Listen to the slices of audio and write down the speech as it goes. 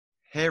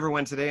Hey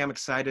everyone, today I'm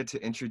excited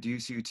to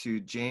introduce you to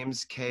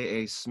James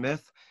K.A.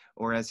 Smith,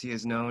 or as he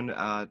is known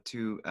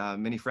to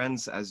many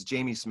friends as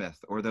Jamie Smith,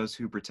 or those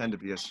who pretend to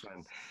be his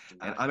friend.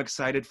 And I'm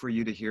excited for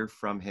you to hear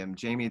from him.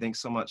 Jamie, thanks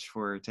so much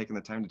for taking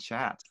the time to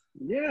chat.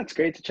 Yeah, it's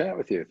great to chat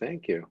with you.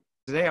 Thank you.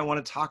 Today I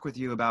want to talk with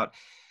you about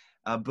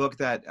a book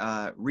that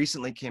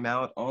recently came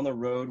out, On the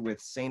Road with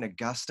Saint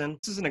Augustine.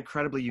 This is an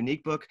incredibly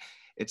unique book.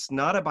 It's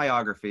not a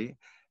biography.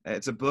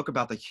 It's a book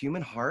about the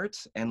human heart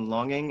and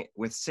longing,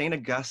 with Saint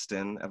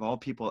Augustine, of all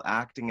people,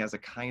 acting as a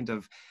kind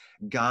of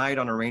guide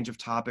on a range of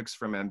topics,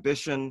 from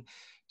ambition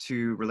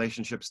to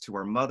relationships to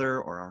our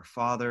mother or our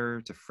father,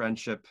 to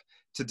friendship,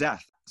 to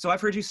death. So I've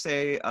heard you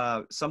say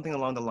something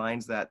along the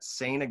lines that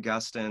Saint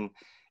Augustine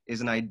is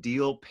an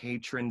ideal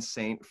patron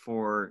saint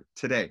for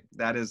today.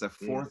 That is, a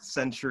 4th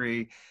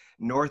century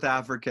North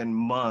African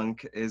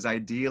monk is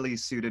ideally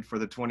suited for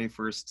the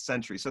 21st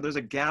century. So there's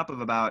a gap of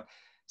about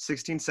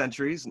 16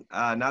 centuries,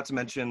 not to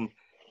mention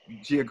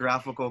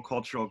geographical,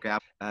 cultural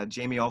gap.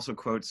 Jamie also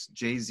quotes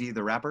Jay-Z,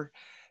 the rapper,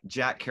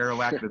 Jack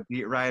Kerouac, the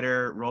beat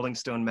writer, Rolling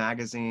Stone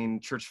magazine,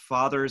 church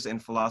fathers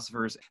and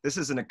philosophers. This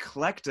is an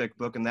eclectic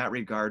book in that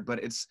regard,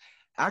 but it's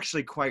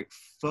actually quite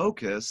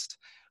focused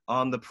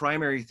on the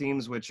primary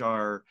themes, which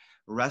are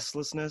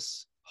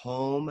restlessness,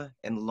 home,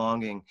 and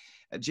longing.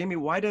 Jamie,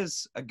 why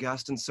does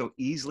Augustine so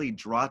easily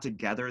draw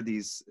together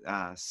these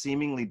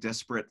seemingly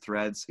disparate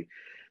threads?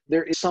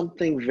 There is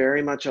something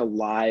very much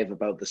alive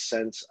about the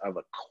sense of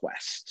a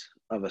quest,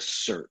 of a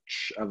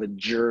search, of a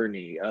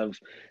journey, of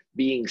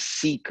being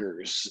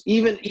seekers.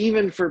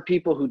 Even for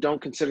people who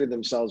don't consider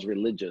themselves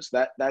religious,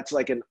 that's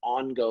like an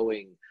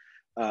ongoing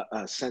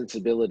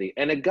sensibility.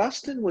 And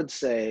Augustine would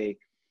say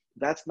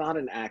that's not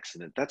an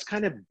accident. That's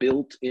kind of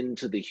built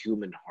into the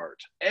human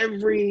heart.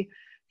 Every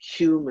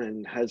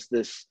human has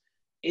this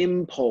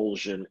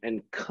impulsion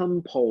and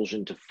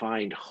compulsion to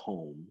find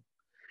home,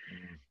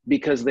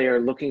 because they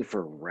are looking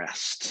for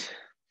rest.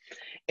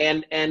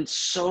 And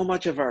so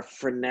much of our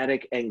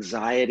frenetic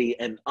anxiety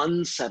and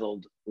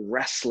unsettled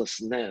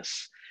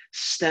restlessness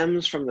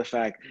stems from the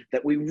fact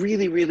that we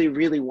really, really,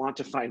 really want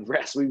to find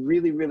rest. We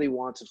really, really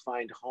want to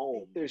find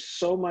home. There's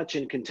so much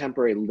in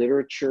contemporary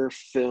literature,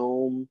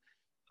 film,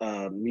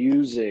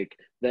 music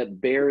that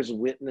bears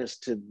witness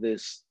to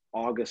this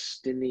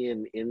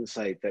Augustinian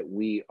insight that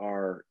we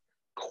are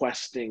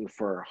questing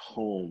for a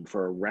home,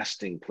 for a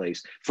resting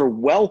place, for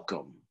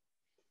welcome.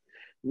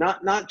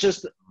 Not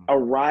just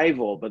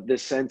arrival, but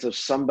this sense of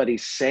somebody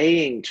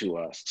saying to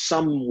us,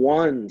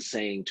 someone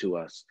saying to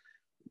us,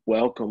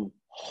 welcome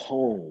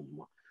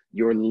home,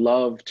 you're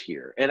loved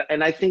here.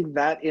 And I think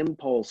that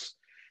impulse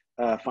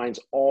finds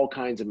all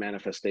kinds of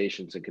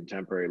manifestations in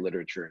contemporary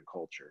literature and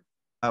culture.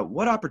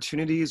 What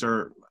opportunities,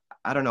 or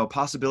I don't know,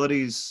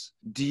 possibilities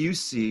do you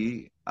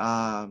see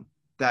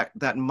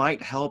that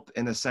might help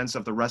in the sense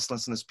of the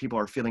restlessness people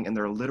are feeling in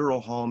their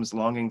literal homes,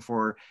 longing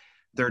for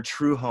their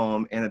true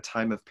home in a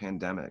time of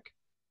pandemic?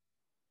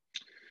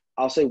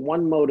 I'll say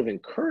one mode of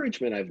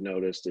encouragement I've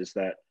noticed is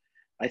that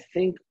I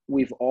think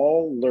we've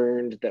all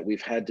learned that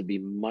we've had to be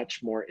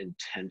much more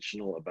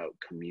intentional about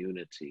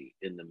community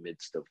in the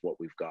midst of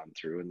what we've gone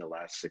through in the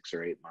last 6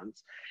 or 8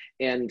 months.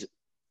 And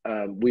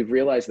we've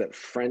realized that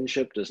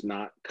friendship does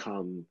not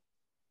come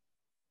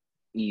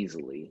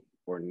easily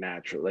or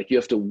naturally. Like, you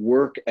have to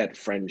work at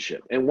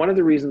friendship. And one of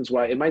the reasons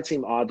why it might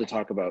seem odd to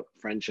talk about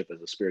friendship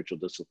as a spiritual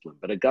discipline,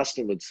 but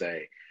Augustine would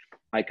say,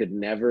 I could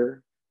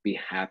never be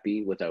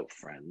happy without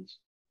friends.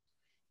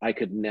 I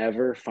could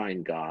never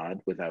find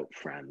God without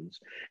friends.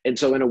 And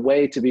so, in a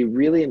way, to be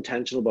really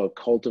intentional about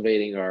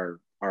cultivating our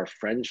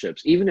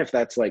friendships, even if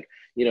that's like,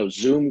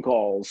 Zoom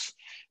calls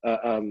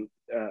in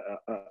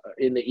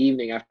the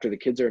evening after the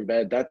kids are in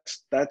bed,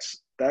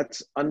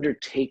 that's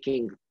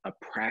undertaking a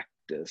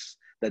practice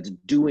that's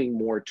doing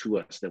more to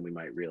us than we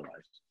might realize.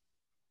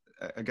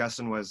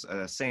 Augustine was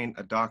a saint,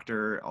 a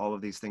doctor, all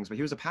of these things, but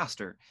he was a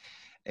pastor.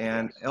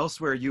 And yes,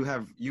 elsewhere you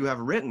have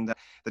written that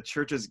the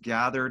church's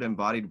gathered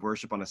embodied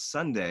worship on a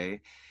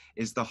Sunday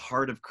is the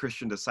heart of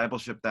Christian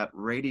discipleship that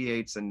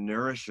radiates and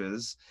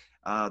nourishes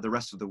the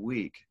rest of the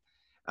week.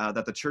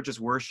 That the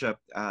church's worship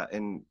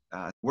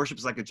worship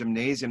is like a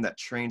gymnasium that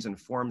trains and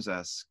forms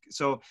us.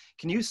 So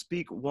can you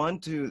speak, one,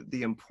 to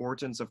the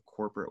importance of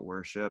corporate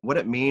worship, what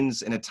it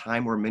means in a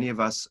time where many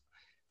of us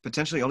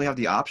potentially only have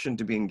the option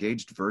to be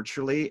engaged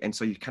virtually, and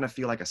so you kind of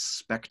feel like a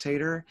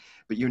spectator,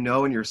 but you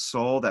know in your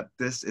soul that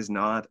this is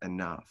not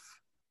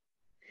enough?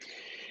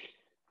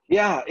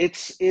 Yeah,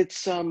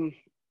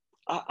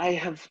 I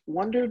have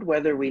wondered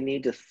whether we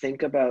need to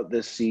think about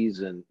this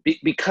season,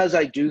 because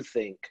I do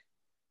think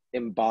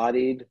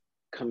embodied,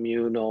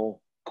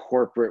 communal,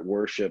 corporate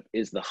worship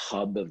is the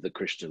hub of the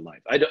Christian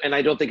life. I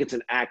don't think it's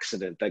an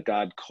accident that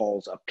God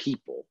calls a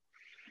people.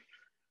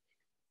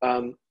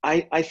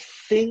 I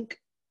think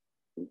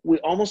we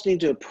almost need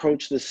to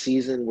approach the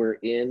season we're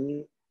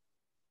in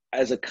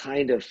as a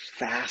kind of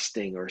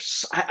fasting, or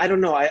I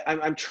don't know.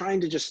 I'm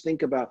trying to just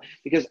think about,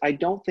 because I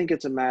don't think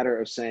it's a matter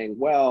of saying,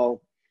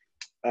 well,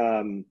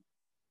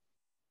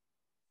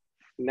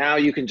 now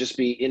you can just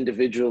be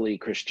individually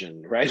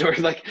Christian, right? Or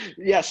like,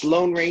 yes,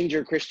 Lone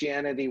Ranger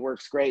Christianity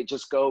works great.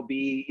 Just go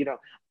be,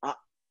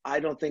 I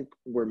don't think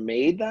we're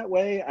made that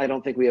way. I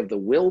don't think we have the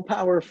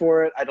willpower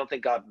for it. I don't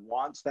think God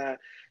wants that.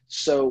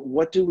 So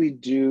what do we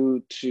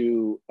do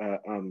to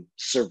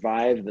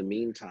survive the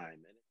meantime?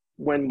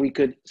 When we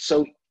could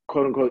so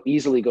quote unquote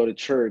easily go to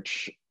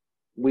church,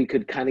 we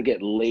could kind of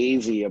get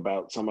lazy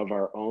about some of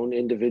our own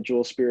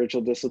individual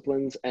spiritual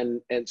disciplines.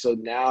 And so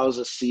now's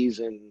a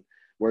season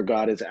where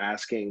God is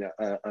asking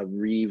a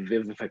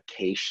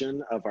revivification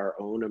of our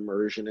own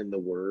immersion in the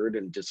word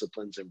and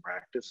disciplines and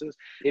practices.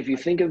 If you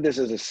think of this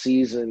as a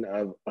season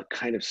of a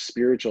kind of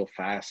spiritual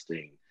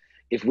fasting,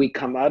 if we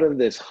come out of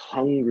this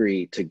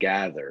hungry to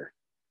gather,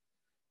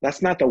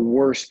 that's not the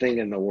worst thing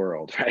in the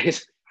world,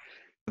 right?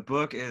 The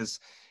book is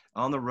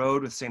On the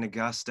Road with Saint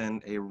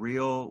Augustine, a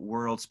real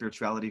world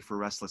spirituality for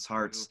restless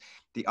hearts.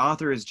 The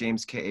author is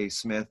James K.A.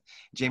 Smith.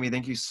 Jamie,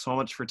 thank you so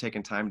much for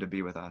taking time to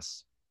be with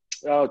us.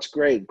 Oh, it's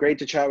great. Great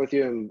to chat with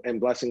you, and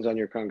blessings on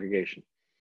your congregation.